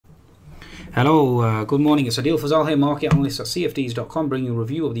Hello, good morning. It's Adil Fazal here, market analyst at CFDs.com, bringing you a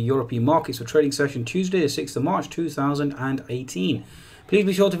review of the European markets for trading session Tuesday, the 6th of March 2018. Please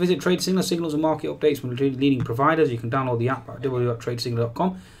be sure to visit TradeSignal, signals and market updates from the leading providers. You can download the app at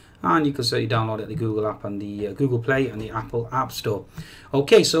www.tradesignal.com, and you can certainly download it at the Google app and the Google Play and the Apple App Store.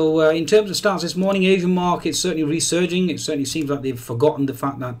 Okay, so in terms of starts this morning, Asian markets certainly resurging. It certainly seems like they've forgotten the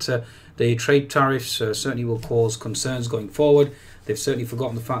fact that the trade tariffs certainly will cause concerns going forward. They've certainly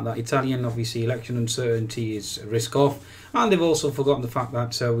forgotten the fact that Italian, obviously, election uncertainty is risk off. And they've also forgotten the fact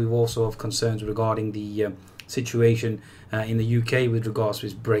that we've also have concerns regarding the situation in the UK with regards to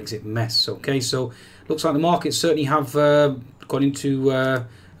this Brexit mess. Okay, so looks like the markets certainly have gone into,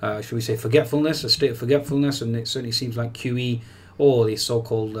 should we say, forgetfulness, a state of forgetfulness. And it certainly seems like QE, or the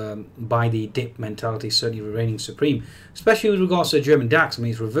so-called buy the dip mentality, certainly remaining supreme, especially with regards to the German DAX. I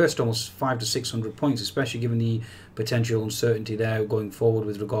mean, it's reversed almost 500 to 600 points, especially given the potential uncertainty there going forward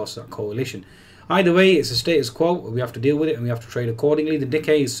with regards to that coalition. Either way, it's a status quo. We have to deal with it and we have to trade accordingly. The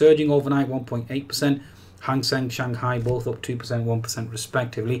Nikkei is surging overnight 1.8%. Hang Seng, Shanghai both up 2%, 1%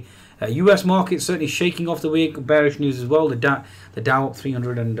 respectively. US market certainly shaking off the week. Bearish news as well. The Dow up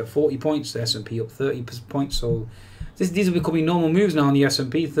 340 points. The S&P up 30 points. So these are becoming normal moves now on the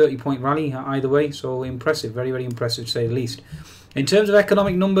S&P, 30-point rally either way. So impressive, very, very impressive to say the least. In terms of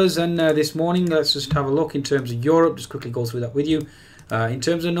economic numbers, and this morning, let's just have a look in terms of Europe. Just quickly go through that with you. In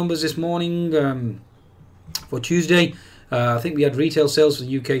terms of numbers this morning for Tuesday, I think we had retail sales for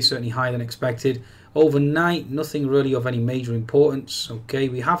the UK certainly higher than expected. Overnight, nothing really of any major importance. Okay,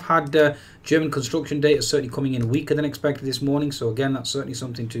 we have had German construction data certainly coming in weaker than expected this morning. So again, that's certainly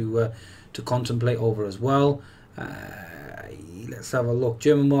something to contemplate over as well. Let's have a look.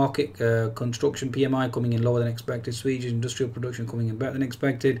 German market construction PMI coming in lower than expected. Swedish industrial production coming in better than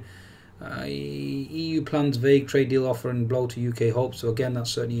expected. EU plans vague trade deal offer and blow to UK hopes. So again, that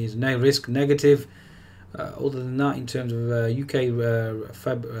certainly is risk negative. Other than that, in terms of UK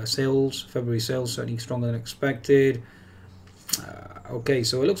February sales certainly stronger than expected. Okay,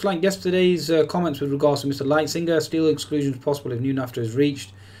 so it looks like yesterday's comments with regards to Mr. Leitzinger, steel exclusions possible if new NAFTA is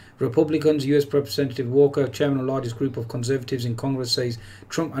reached. Republicans, US Representative Walker, chairman of the largest group of conservatives in Congress, says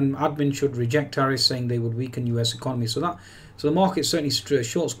Trump and admin should reject tariffs, saying they would weaken US economy. So the market's certainly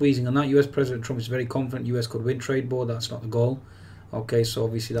short squeezing on that. US President Trump is very confident US could win trade war. That's not the goal. Okay, so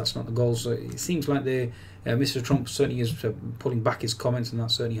obviously that's not the goal. So it seems like Mr. Trump certainly is pulling back his comments, and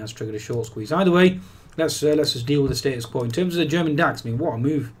that certainly has triggered a short squeeze. Either way, let's just deal with the status quo. In terms of the German DAX, I mean, what a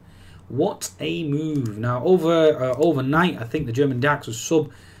move! What a move! Now overnight, I think the German DAX was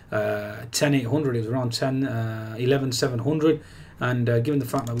sub 10,800. It was around 11,700, and given the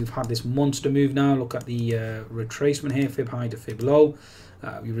fact that we've had this monster move now, look at the retracement here, fib high to fib low.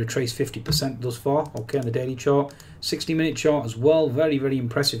 We retraced 50% thus far. Okay, on the daily chart, 60-minute chart as well. Very, very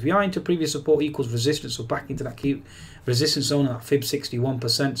impressive. We are into previous support equals resistance, so back into that key resistance zone at fib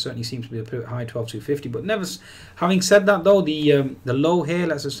 61%. Certainly seems to be a bit high, 12,250. But never. Having said that, though, the low here.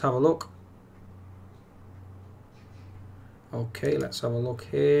 Let's just have a look. Okay, let's have a look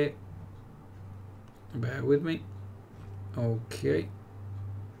here. Bear with me. Okay.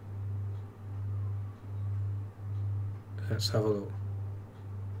 Let's have a look.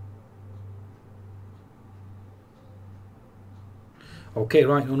 Okay,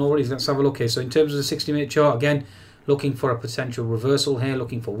 right, no worries. Let's have a look here. So in terms of the 60-minute chart, again, looking for a potential reversal here,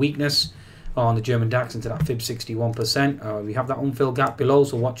 looking for weakness on the German DAX into that fib 61%. We have that unfilled gap below,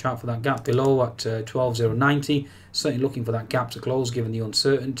 so watch out for that gap below at 12,090. Certainly looking for that gap to close given the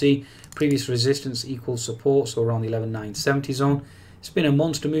uncertainty. Previous resistance equals support, so around the 11,970 zone. It's been a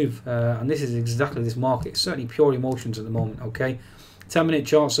monster move, and this is exactly this market. It's certainly pure emotions at the moment, okay? 10-minute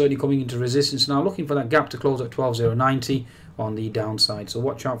chart certainly coming into resistance now, looking for that gap to close at 12,090 on the downside. So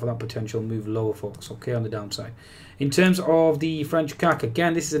watch out for that potential move lower, folks, okay, on the downside. In terms of the French CAC,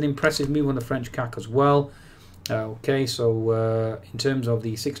 again, this is an impressive move on the French CAC as well. Okay, so in terms of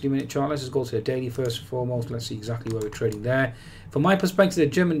the 60-minute chart, let's just go to the daily first and foremost. Let's see exactly where we're trading there. From my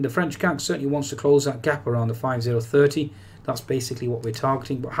perspective, the French CAC certainly wants to close that gap around the 5030. That's basically what we're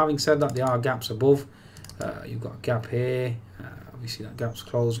targeting. But having said that, there are gaps above. You've got a gap here. Obviously, that gap's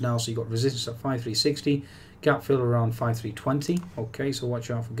closed now, so you've got resistance at 5360. Gap fill around 5320. Okay, so watch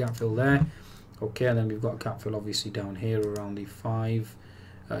out for gap fill there. Okay, and then we've got a gap fill obviously down here around the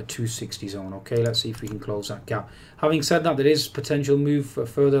 5260 zone. Okay, let's see if we can close that gap. Having said that, there is potential move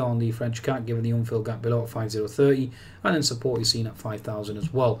further on the French CAC given the unfilled gap below at 5030, and then support is seen at 5000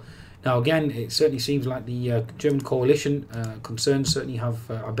 as well. Now again, it certainly seems like the German coalition concerns certainly have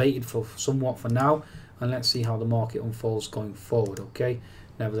abated for somewhat for now, and let's see how the market unfolds going forward. Okay,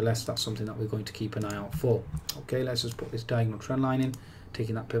 nevertheless, that's something that we're going to keep an eye out for. Okay, let's just put this diagonal trend line in.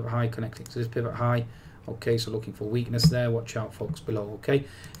 taking that pivot high, connecting to this pivot high. Okay, so looking for weakness there. Watch out, folks, below. Okay,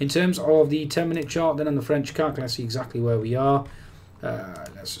 in terms of the 10-minute chart, then on the French CAC, let's see exactly where we are.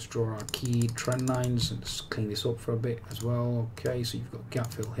 Let's just draw our key trend lines and just clean this up for a bit as well. Okay, so you've got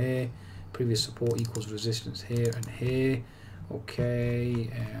gap fill here, previous support equals resistance here and here. Okay,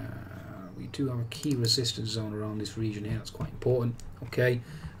 we do have a key resistance zone around this region here. That's quite important. Okay,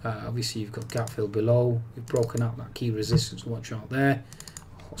 obviously you've got gap fill below. We've broken out that key resistance. Watch out there.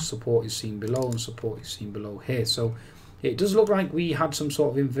 Support is seen below and support is seen below here. So it does look like we had some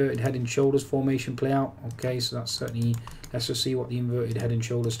sort of inverted head and shoulders formation play out. Okay, so that's certainly, let's just see what the inverted head and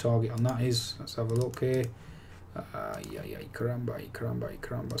shoulders target on that is. Let's have a look here.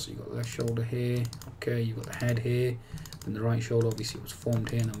 Caramba. So you've got the left shoulder here. Okay, you've got the head here. And the right shoulder obviously was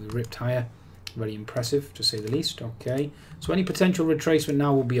formed here and we ripped higher. Very impressive, to say the least. Okay, so any potential retracement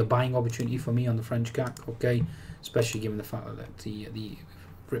now will be a buying opportunity for me on the French CAC. Okay, especially given the fact that the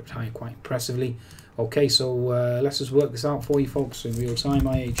ripped higher quite impressively. Okay, so let's just work this out for you, folks, in real time.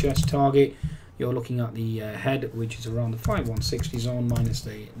 IHS target, you're looking at the head, which is around the 5160 zone minus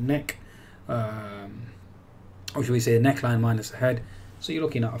the neck, or should we say the neckline minus the head. So you're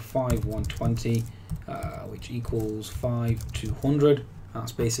looking at a 5120, which equals 5200.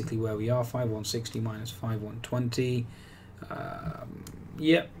 That's basically where we are. 5160 minus 5120.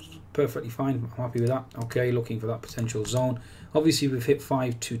 Yep, perfectly fine. I'm happy with that. Okay, looking for that potential zone. Obviously we've hit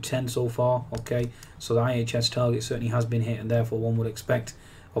 5210 so far. Okay, so the IHS target certainly has been hit, and therefore one would expect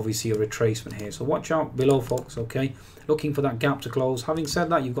obviously a retracement here. So watch out below, folks. Okay, looking for that gap to close. Having said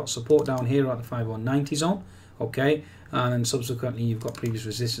that, you've got support down here at the 5190 zone. Okay, and then subsequently you've got previous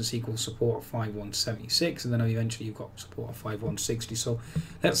resistance equals support of 5176, and then eventually you've got support of 5160. So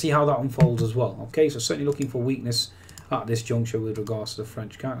let's see how that unfolds as well. Okay, so certainly looking for weakness at this juncture with regards to the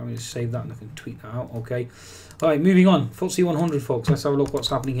French CAC. I'm going to save that and I can tweet that out. Okay, all right, moving on. FTSE 100, folks. Let's have a look what's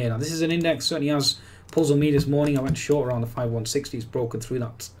happening here. Now this is an index, certainly has puzzled me this morning. I went short around the 5160. It's broken through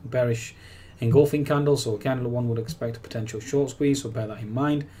that bearish engulfing candle, so again one would expect a potential short squeeze, so bear that in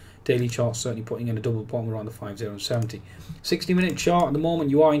mind. Daily chart certainly putting in a double bottom around the 5070. 60-minute chart at the moment,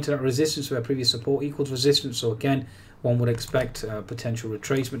 you are into that resistance where previous support equals resistance, so again one would expect potential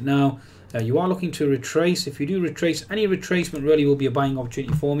retracement now. You are looking to retrace. If you do retrace, any retracement really will be a buying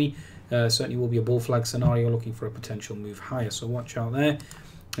opportunity for me. Certainly will be a bull flag scenario, looking for a potential move higher, so watch out there.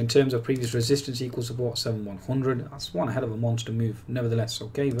 In terms of previous resistance equals support 7100, that's one hell of a monster move nevertheless.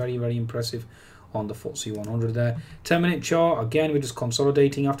 Okay, very impressive on the FTSE 100 there. 10-minute chart, again we're just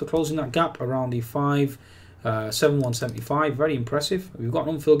consolidating after closing that gap around the 7175. Very impressive. We've got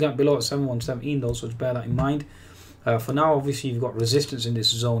an unfilled gap below at 7117 though, so just bear that in mind. For now, obviously you've got resistance in this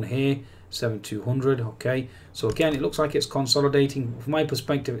zone here, 7200. Okay, so again it looks like it's consolidating. From my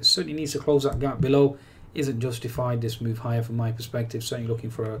perspective, it certainly needs to close that gap below. Isn't justified this move higher from my perspective. Certainly looking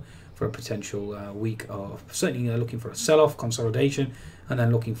for a potential week of, certainly looking for a sell-off, consolidation, and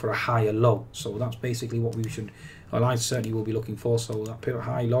then looking for a higher low. So that's basically what we should, well, I certainly will be looking for. So that pivot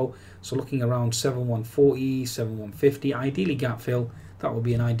high low, so looking around 7140, 7150, ideally gap fill. That would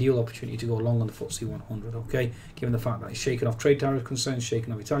be an ideal opportunity to go long on the FTSE 100. Okay, given the fact that it's shaken off trade tariff concerns,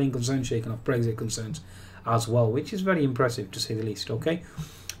 shaken off Italian concerns, shaken off Brexit concerns as well, which is very impressive to say the least. Okay,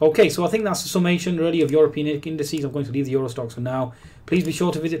 so I think that's the summation really of European indices. I'm going to leave the Euro stocks for now. Please be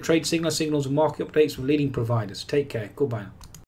sure to visit Trade Signal, signals and market updates from leading providers. Take care. Goodbye now.